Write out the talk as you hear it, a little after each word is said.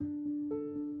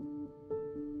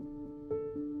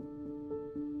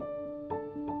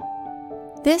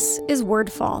This is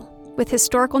Wordfall, with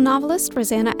historical novelist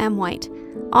Rosanna M. White,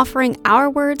 offering our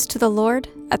words to the Lord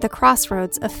at the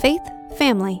crossroads of faith,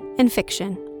 family, and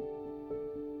fiction.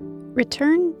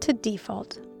 Return to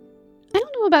default. I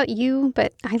don't know about you,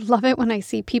 but I love it when I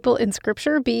see people in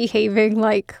Scripture behaving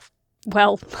like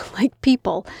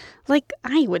people, like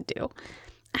I would do.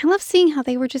 I love seeing how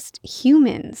they were just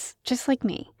humans, just like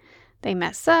me. They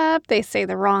mess up, they say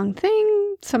the wrong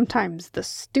thing, sometimes the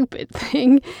stupid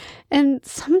thing, and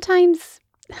sometimes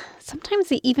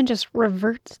they even just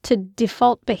revert to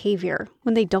default behavior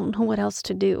when they don't know what else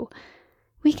to do.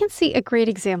 We can see a great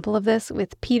example of this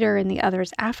with Peter and the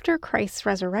others after Christ's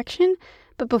resurrection,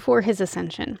 but before his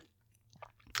ascension.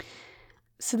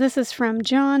 So this is from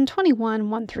John 21,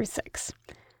 1-6.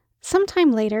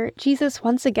 Sometime later, Jesus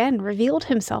once again revealed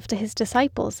himself to his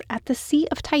disciples at the Sea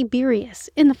of Tiberias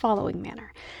in the following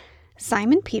manner.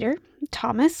 Simon Peter,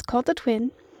 Thomas called the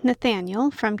twin, Nathanael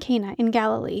from Cana in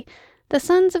Galilee, the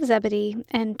sons of Zebedee,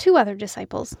 and 2 other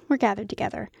disciples were gathered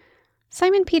together.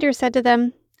 Simon Peter said to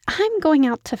them, "I'm going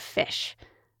out to fish."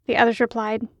 The others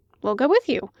replied, "We'll go with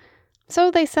you." So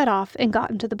they set off and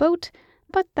got into the boat,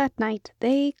 but that night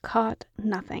they caught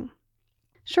nothing.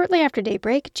 Shortly after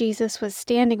daybreak, Jesus was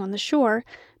standing on the shore,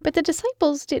 but the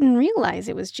disciples didn't realize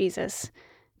it was Jesus.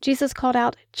 Jesus called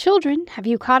out, "Children, have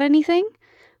you caught anything?"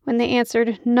 When they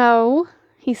answered, "No,"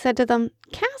 he said to them,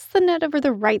 "Cast the net over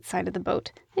the right side of the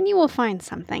boat, and you will find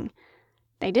something."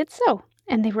 They did so,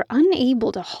 and they were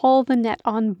unable to haul the net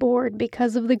on board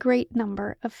because of the great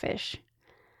number of fish.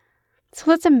 So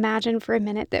let's imagine for a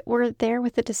minute that we're there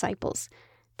with the disciples.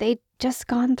 They'd just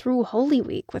gone through Holy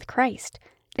Week with Christ.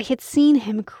 They had seen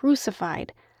him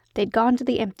crucified. They'd gone to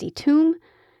the empty tomb.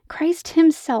 Christ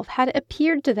himself had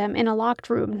appeared to them in a locked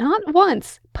room, not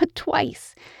once, but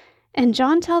twice. And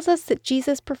John tells us that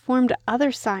Jesus performed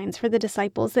other signs for the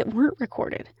disciples that weren't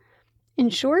recorded. In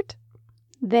short,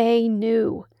 they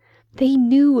knew. They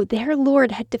knew their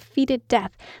Lord had defeated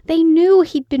death. They knew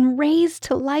he'd been raised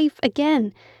to life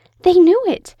again. They knew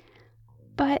it.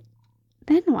 But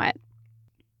then what?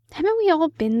 Haven't we all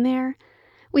been there?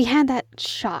 We had that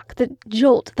shock, the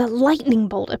jolt, the lightning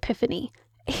bolt epiphany.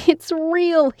 It's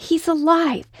real. He's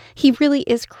alive. He really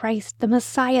is Christ, the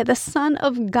Messiah, the Son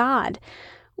of God.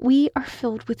 We are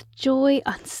filled with joy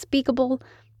unspeakable,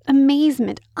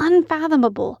 amazement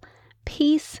unfathomable,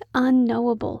 peace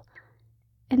unknowable.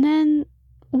 And then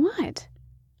what?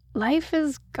 Life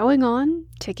is going on,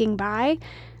 ticking by.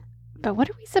 But what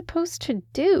are we supposed to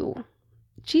do?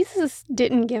 Jesus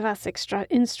didn't give us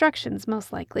instructions,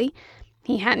 most likely.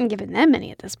 He hadn't given them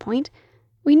any at this point.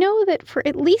 We know that for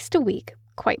at least a week,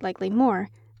 quite likely more,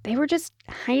 they were just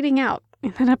hiding out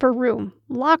in that upper room,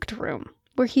 locked room,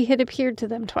 where he had appeared to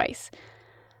them twice.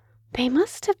 They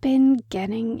must have been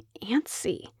getting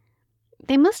antsy.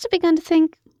 They must have begun to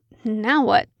think, now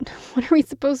what? What are we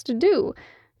supposed to do?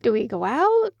 Do we go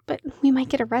out? But we might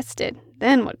get arrested.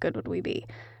 Then what good would we be?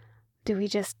 Do we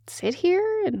just sit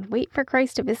here and wait for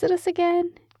Christ to visit us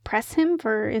again? Press him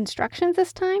for instructions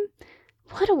this time?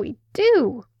 What do we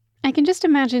do? I can just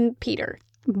imagine Peter,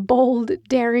 bold,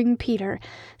 daring Peter,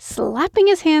 slapping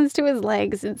his hands to his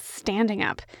legs and standing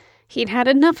up. He'd had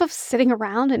enough of sitting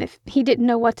around, and if he didn't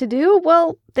know what to do,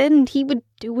 well, then he would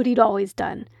do what he'd always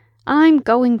done. "I'm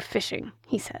going fishing,"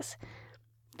 he says.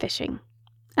 Fishing.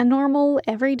 A normal,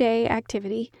 everyday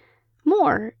activity.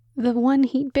 More, the one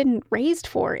he'd been raised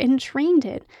for and trained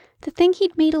in. The thing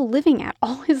he'd made a living at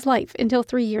all his life until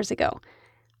 3 years ago.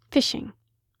 Fishing.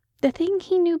 The thing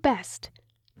he knew best.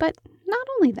 But not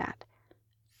only that.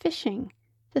 Fishing.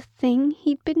 The thing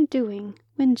he'd been doing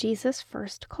when Jesus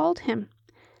first called him.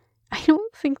 I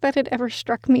don't think that had ever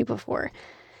struck me before.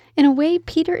 In a way,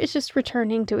 Peter is just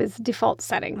returning to his default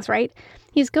settings, right?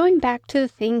 He's going back to the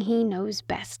thing he knows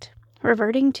best.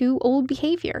 Reverting to old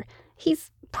behavior. He's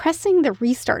pressing the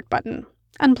restart button.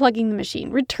 Unplugging the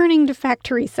machine. Returning to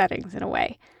factory settings in a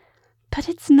way. But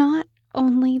it's not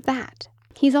only that.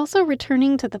 He's also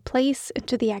returning to the place and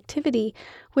to the activity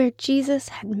where Jesus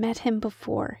had met him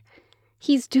before.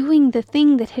 He's doing the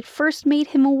thing that had first made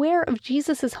him aware of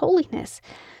Jesus' holiness,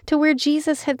 to where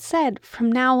Jesus had said,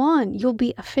 "From now on, you'll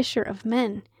be a fisher of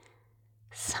men."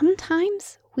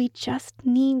 Sometimes we just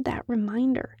need that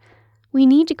reminder. We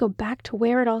need to go back to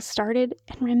where it all started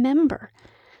and remember.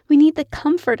 We need the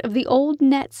comfort of the old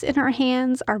nets in our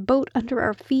hands, our boat under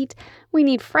our feet. We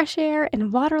need fresh air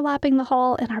and water lapping the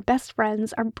hall and our best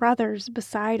friends, our brothers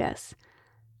beside us.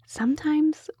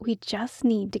 Sometimes we just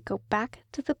need to go back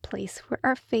to the place where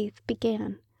our faith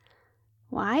began.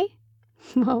 Why?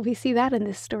 Well, we see that in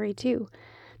this story too.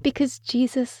 Because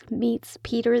Jesus meets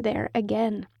Peter there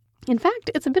again. In fact,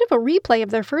 it's a bit of a replay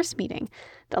of their first meeting.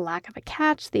 The lack of a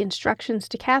catch, the instructions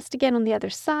to cast again on the other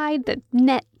side, the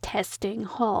net testing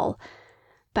haul.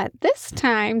 But this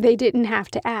time, they didn't have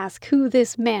to ask who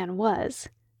this man was.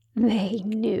 They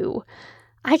knew.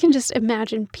 I can just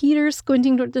imagine Peter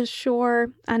squinting toward the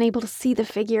shore, unable to see the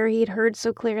figure he'd heard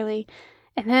so clearly,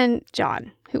 and then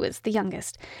John, who was the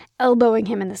youngest, elbowing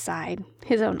him in the side.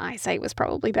 His own eyesight was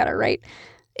probably better, right?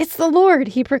 "It's the Lord,"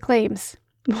 he proclaims.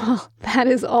 Well, that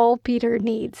is all Peter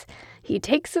needs. He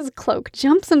takes his cloak,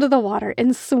 jumps into the water,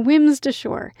 and swims to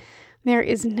shore. There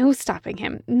is no stopping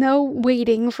him, no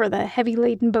waiting for the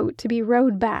heavy-laden boat to be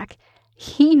rowed back.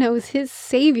 He knows his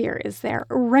Savior is there,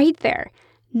 right there.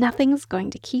 Nothing's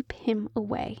going to keep him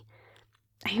away.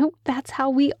 I hope that's how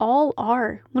we all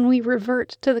are when we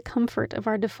revert to the comfort of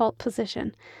our default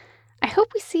position. I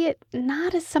hope we see it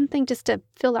not as something just to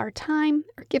fill our time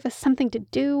or give us something to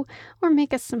do or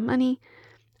make us some money.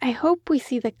 I hope we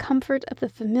see the comfort of the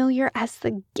familiar as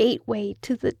the gateway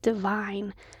to the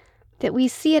divine, that we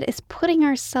see it as putting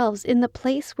ourselves in the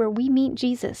place where we meet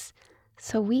Jesus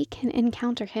so we can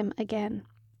encounter him again.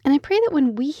 And I pray that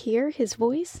when we hear his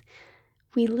voice,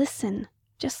 we listen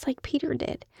just like Peter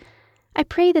did. I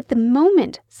pray that the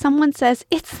moment someone says,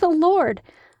 "It's the Lord,"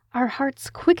 our hearts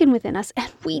quicken within us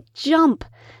and we jump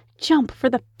for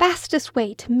the fastest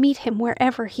way to meet him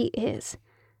wherever he is.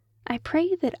 I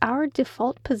pray that our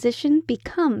default position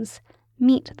becomes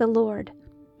meet the Lord,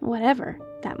 whatever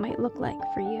that might look like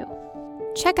for you.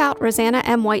 Check out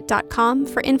RosannaMWhite.com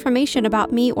for information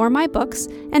about me or my books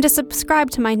and to subscribe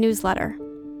to my newsletter.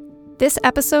 This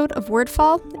episode of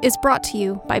Wordfall is brought to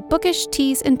you by Bookish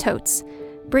Tees and Totes,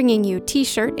 bringing you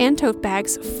t-shirt and tote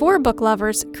bags for book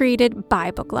lovers created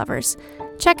by book lovers.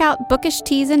 Check out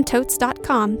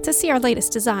bookishteesandtotes.com to see our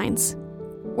latest designs.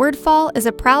 Wordfall is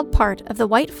a proud part of the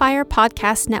Whitefire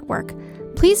Podcast Network.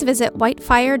 Please visit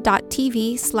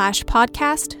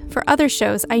whitefire.tv/podcast for other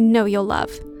shows I know you'll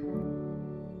love.